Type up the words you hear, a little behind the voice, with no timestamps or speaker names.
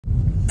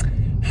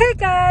Hey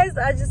guys,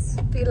 I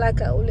just feel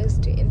like I always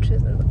do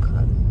intros in the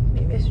car.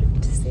 Maybe I should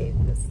just save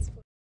this.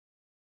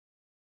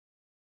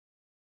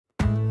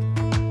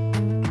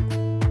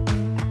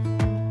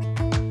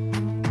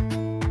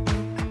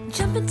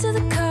 Jump into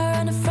the car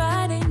on a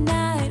Friday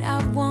night.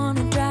 I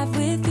wanna drive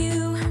with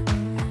you.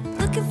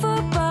 Looking for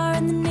a bar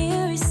in the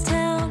nearest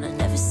town. I've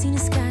never seen a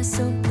sky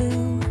so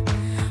blue.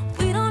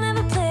 We don't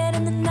ever play it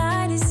and the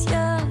night is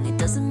young. It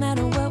doesn't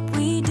matter what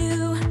we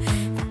do.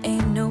 There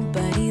ain't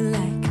nobody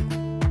like.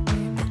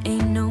 There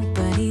ain't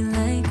nobody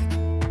like.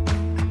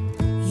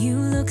 You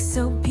look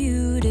so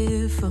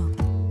beautiful.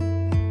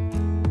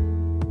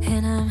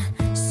 And I'm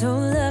so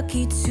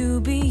lucky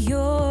to be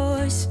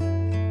yours.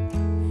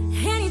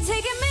 And you're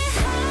taking me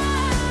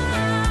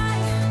high.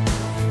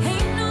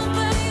 Ain't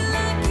nobody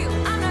like you.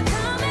 I'm not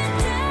coming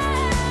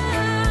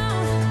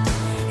down.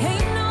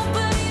 Ain't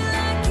nobody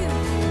like you.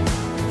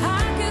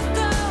 I could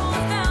go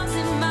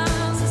 1,000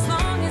 miles as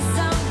long as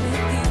I'm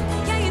with you.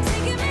 Yeah, you're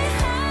taking me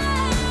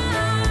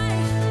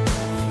high.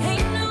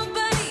 Ain't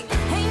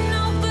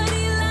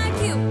nobody like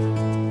you.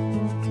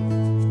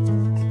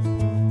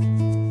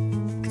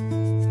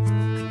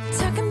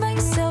 Talking about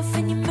yourself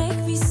and you make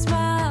me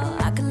smile.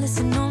 I can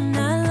listen all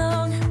night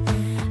long.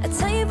 I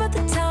tell you about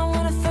the time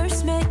when I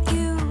first met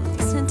you,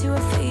 listening to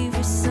our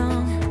favorite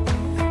song.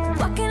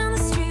 Walking on the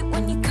street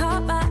when you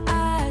caught my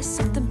eye.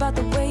 Something about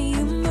the way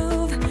you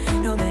move.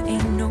 No, there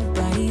ain't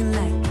nobody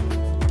like.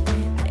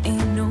 There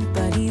ain't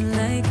nobody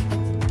like.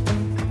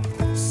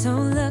 So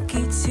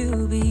lucky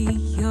to be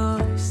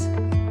yours.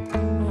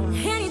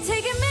 And you're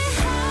taking me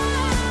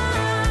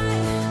high.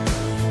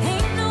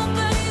 Ain't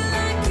nobody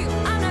like you.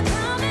 I'm not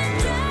coming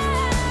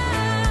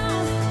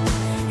down.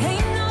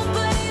 Ain't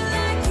nobody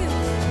like you.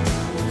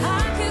 I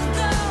could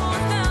go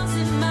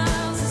 1,000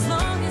 miles as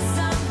long as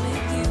I'm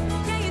with you.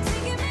 Yeah, you're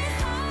taking me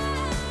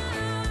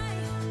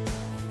high.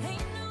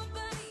 Ain't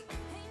nobody.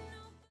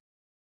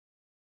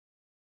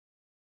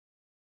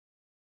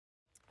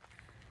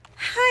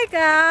 Hi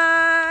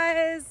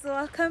guys,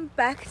 welcome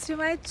back to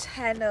my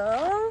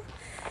channel.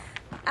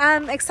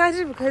 I'm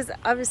excited because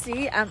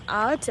obviously I'm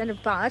out and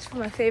about for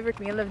my favorite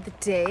meal of the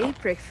day,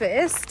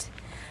 breakfast.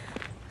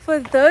 For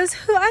those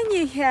who are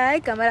new here,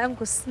 Gamaram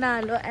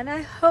Kusnalo, and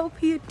I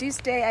hope you do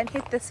stay and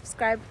hit the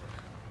subscribe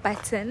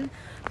button.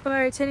 For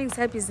my returning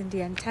subbies in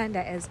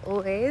Diantanda, as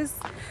always,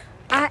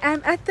 I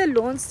am at the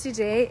lawns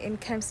today in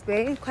Camps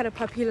Bay, quite a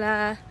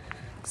popular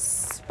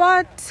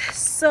spot.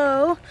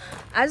 So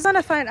I just want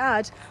to find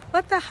out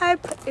what the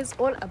hype is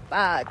all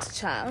about,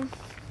 child.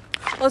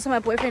 Also, my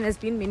boyfriend has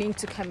been meaning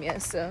to come here,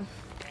 so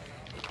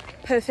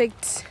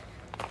perfect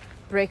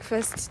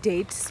breakfast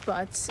date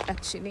spot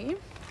actually.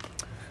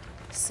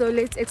 So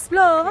let's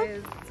explore.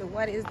 So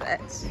what is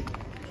that?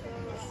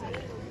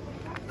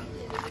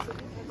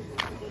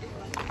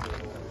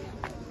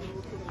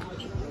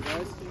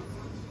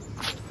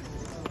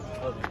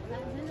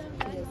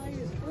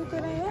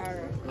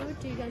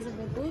 Do you guys have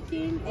a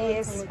booking?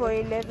 Yes, for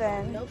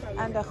 11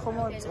 and a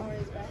khomoto.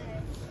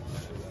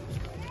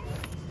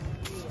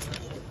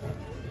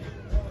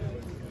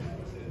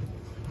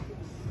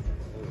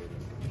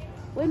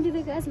 When did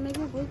you guys make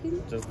a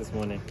booking? Just this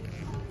morning.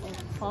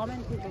 How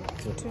many people?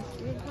 Two.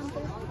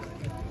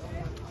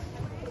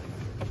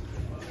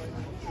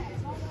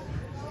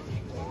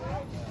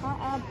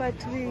 But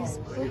we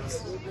booked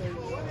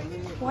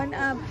one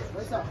up.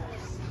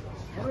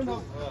 We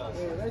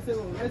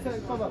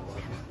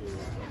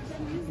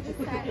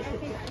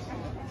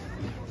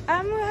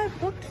have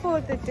booked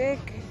for the deck.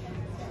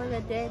 For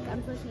the deck,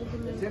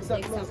 unfortunately, the decks are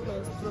closed.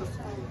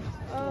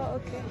 Oh,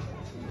 okay.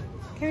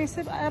 Can we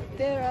sit up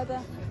there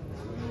rather?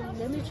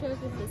 Let me check if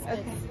this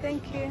Okay,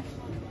 thank you.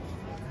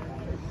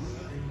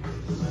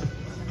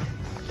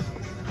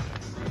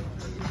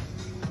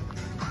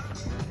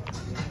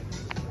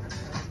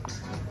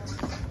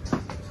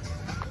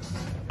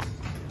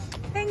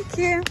 Thank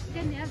you.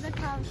 Can you have the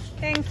couch?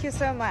 Thank you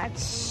so much.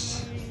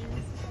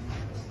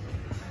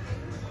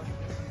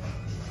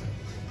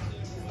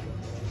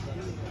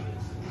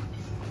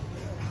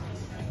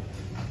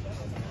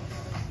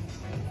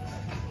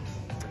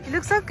 You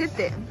look so good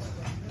there.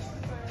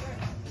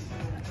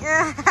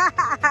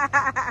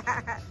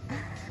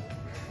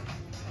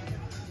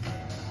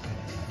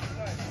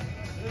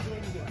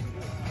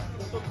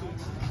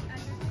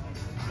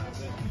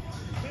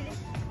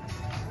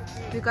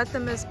 We got the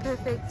most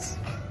perfect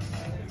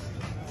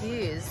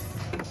views.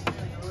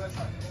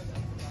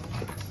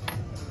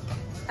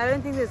 I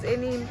don't think there's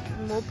any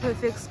more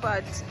perfect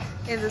spot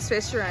in this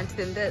restaurant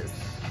than this.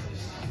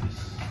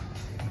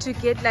 To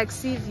get like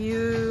sea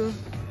view,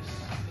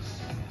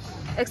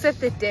 except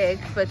the deck,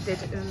 but the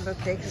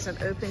deck is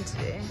not open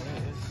today.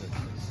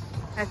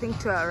 I think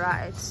to our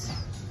right.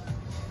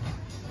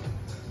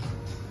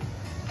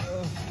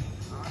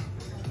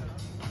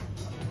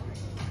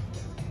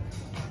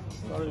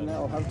 Sorry, now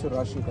I'll have to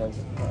rush you guys.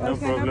 No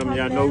problem.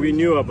 Yeah, no, we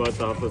knew about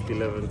the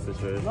 11:30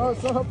 situation. No,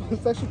 it's not.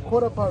 It's actually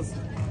 11:15.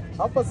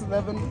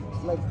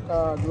 11:30. Like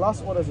the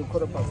last order is a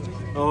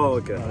 11:15. Oh,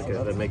 okay, okay,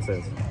 that makes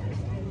sense.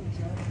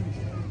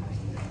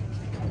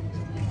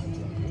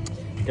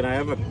 Can I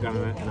have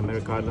an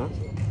Americano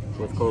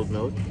with cold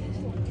milk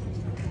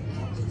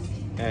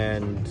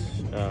and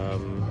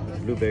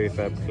blueberry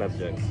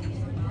flapjacks?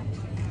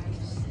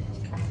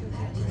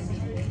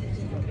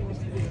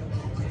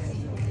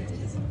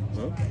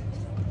 Huh?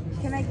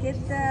 Can I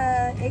get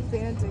the egg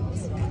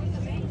benedict?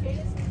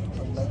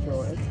 Like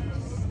your egg?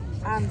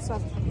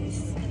 Soft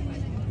please.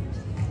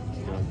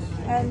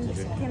 And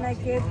can I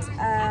get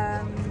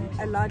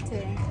a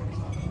latte?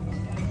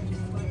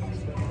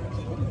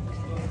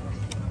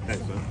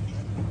 Thanks, man.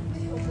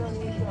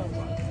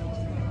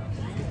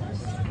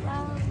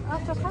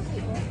 After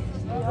coffee.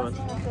 What?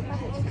 After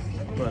coffee.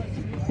 What?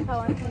 If I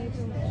want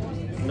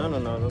anything. No,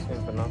 those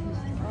things for now.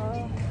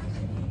 Oh.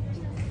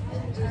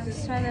 I'm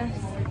just trying to.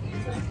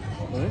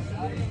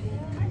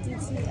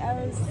 I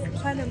was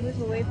trying to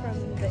move away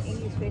from the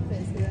English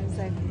breakfast because I was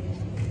like,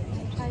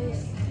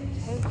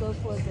 let's go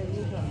for the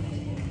usual.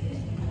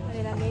 I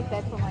mean, I made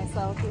that for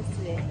myself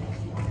yesterday.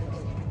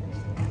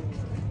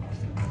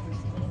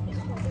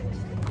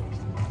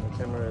 The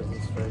camera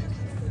isn't straight.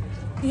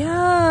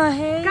 Yeah,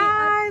 hey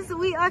guys,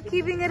 we are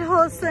keeping it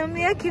wholesome.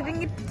 We are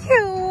keeping it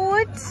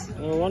cute.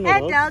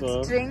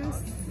 Adult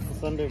drinks.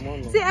 Sunday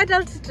morning. See,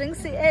 adult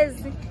drinks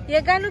is.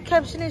 You're gonna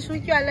caption it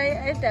with your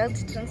adult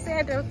drinks. See,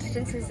 adult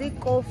drinks is it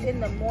off in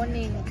the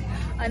morning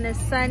on a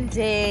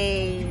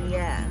Sunday.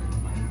 Yeah.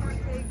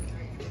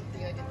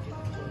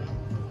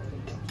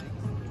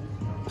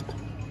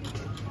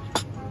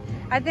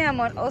 I think I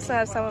might also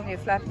have some of your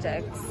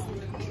flapjacks.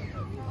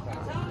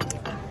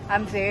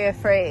 I'm very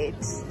afraid.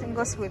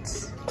 Go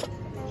switch.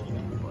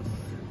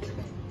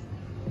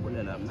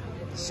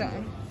 Sure.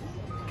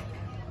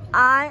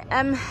 I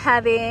am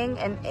having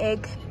an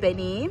egg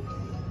benny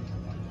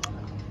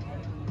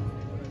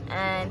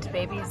and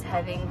baby's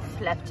having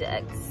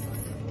flapjacks,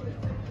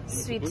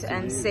 sweet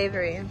and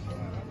savory.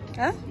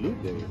 Huh?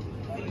 Blueberry.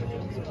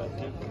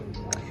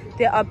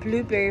 There are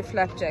blueberry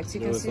flapjacks.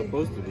 You can see.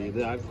 Supposed to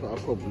be. I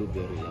call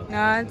blueberry.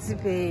 No, it's a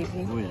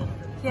baby. Oh yeah.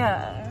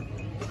 Yeah.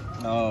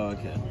 Oh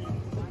okay.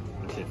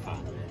 Okay,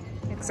 fine.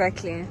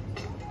 Exactly.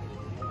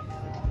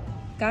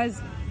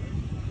 Guys,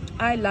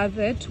 I love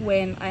it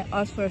when I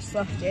ask for a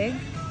soft egg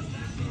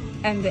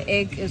and the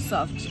egg is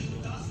soft.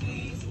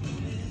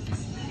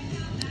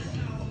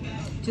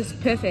 Just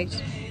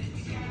perfect.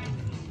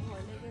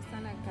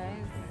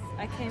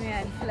 I came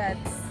here in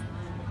flats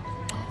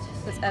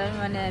because I don't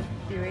want to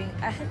be wearing.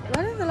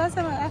 When was the last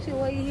time I actually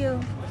wore a heel?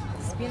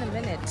 It's been a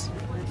minute.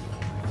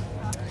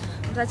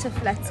 I'm such a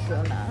flats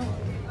girl now.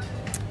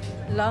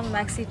 Long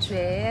maxi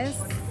dress.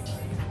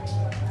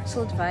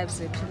 Chilled vibes,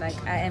 which like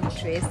I am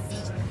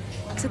dressed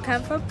to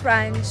come for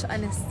brunch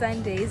on a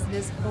Sunday. Is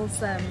this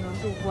wholesome?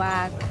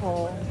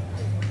 Wow,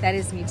 that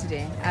is me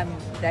today. I'm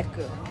that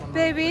girl.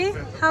 Baby,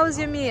 how was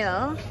your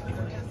meal?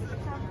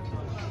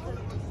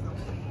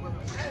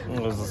 It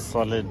was a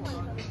solid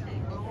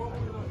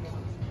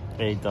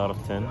 8 out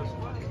of 10.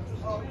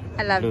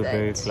 I love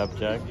Blueberry that.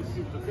 flapjack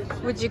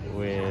Would you?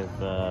 with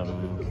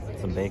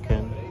some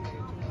bacon,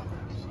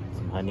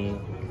 some honey,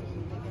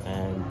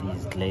 and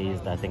these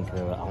glazed, I think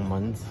they were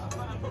almonds,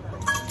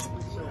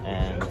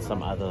 and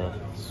some other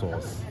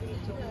sauce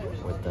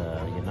with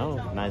the, you know,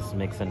 nice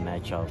mix and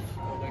match of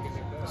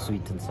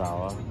sweet and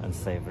sour and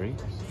savory.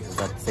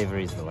 That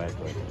savory is the right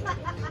word.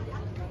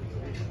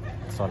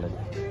 Solid.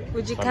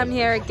 Would you Solid. come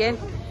here again?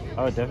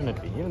 Oh,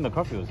 definitely. Even the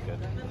coffee was good,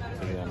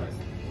 to be honest.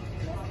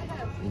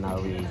 Now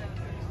we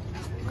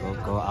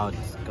go out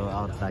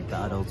like the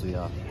adults we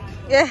are.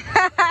 Yeah.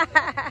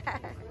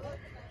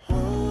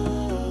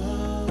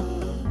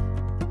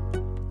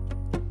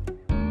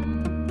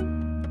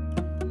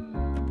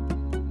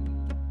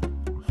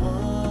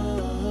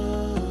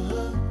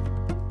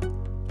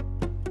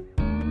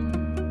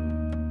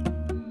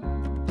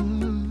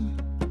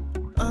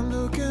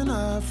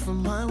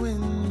 From my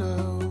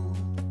window,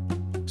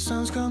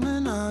 sun's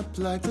coming up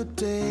like the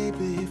day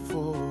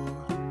before.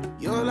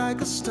 You're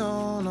like a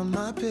stone on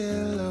my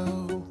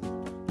pillow.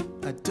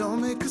 I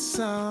don't make a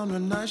sound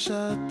when I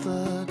shut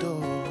the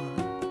door.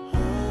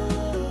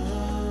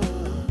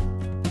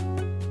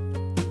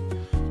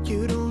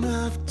 You don't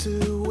have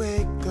to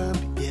wake up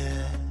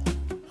yet.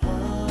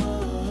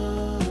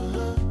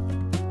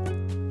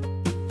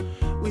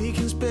 We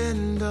can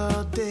spend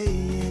all day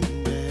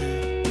in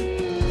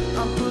bed.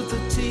 I'll put the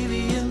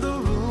TV in the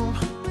room.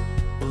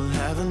 We'll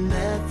have a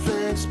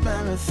Netflix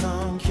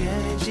marathon,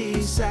 Kenny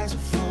G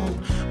saxophone.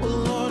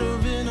 We'll order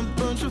in a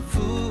bunch of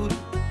food.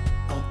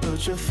 I'll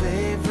put your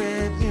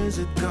favorite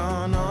music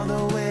on all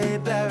the way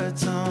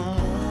baritone.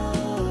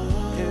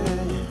 Yeah.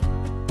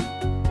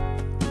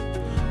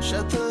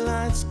 Shut the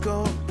lights,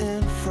 go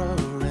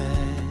infrared.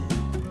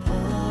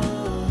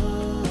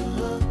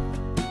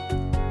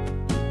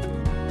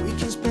 We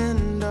can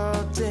spend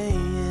all day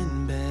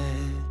in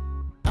bed.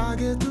 I'll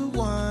get the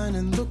wine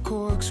and the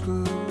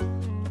corkscrew.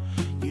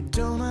 You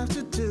don't have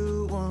to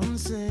do one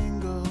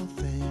single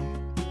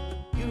thing.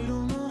 You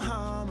don't know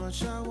how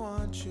much I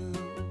want you.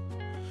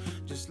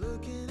 Just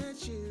looking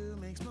at you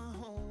makes my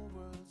whole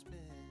world spin.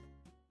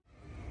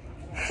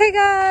 Hey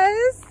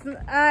guys,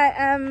 I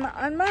am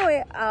on my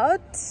way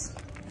out.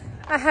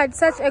 I had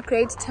such a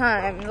great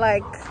time.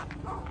 Like,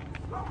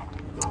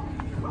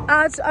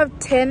 out of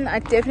 10, I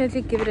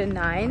definitely give it a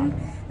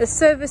 9. The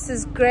service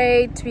is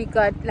great. We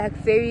got like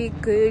very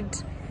good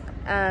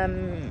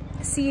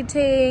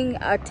seating.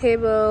 Our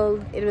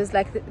table, it was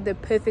like the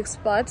perfect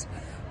spot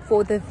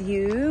for the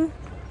view.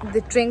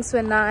 The drinks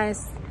were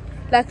nice.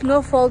 Like,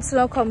 no faults,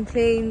 no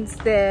complaints.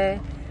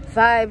 The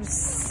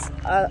vibes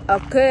are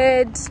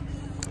good.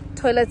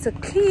 Toilets are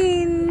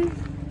clean,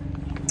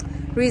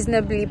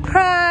 reasonably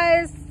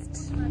priced.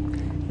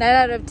 9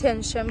 out of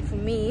 10 shrimp for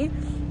me.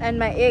 And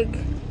my egg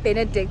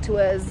benedict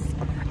was,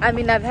 I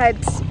mean, I've had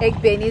egg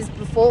bennies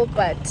before,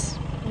 but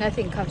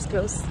nothing comes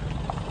close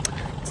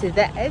to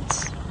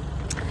that.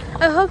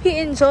 I hope you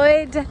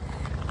enjoyed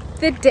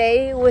the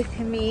day with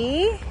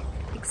me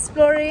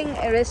exploring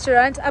a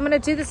restaurant. I'm gonna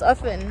do this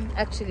often,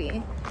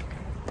 actually.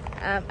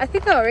 I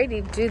think I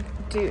already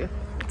do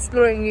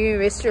exploring new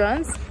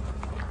restaurants.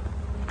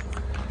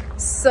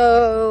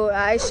 So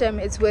Aisha,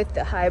 it's worth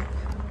the hype.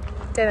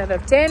 10 out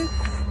of 10.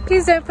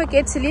 Please don't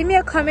forget to leave me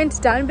a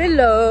comment down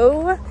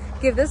below,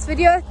 give this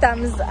video a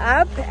thumbs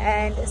up,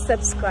 and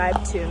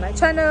subscribe to my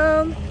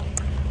channel.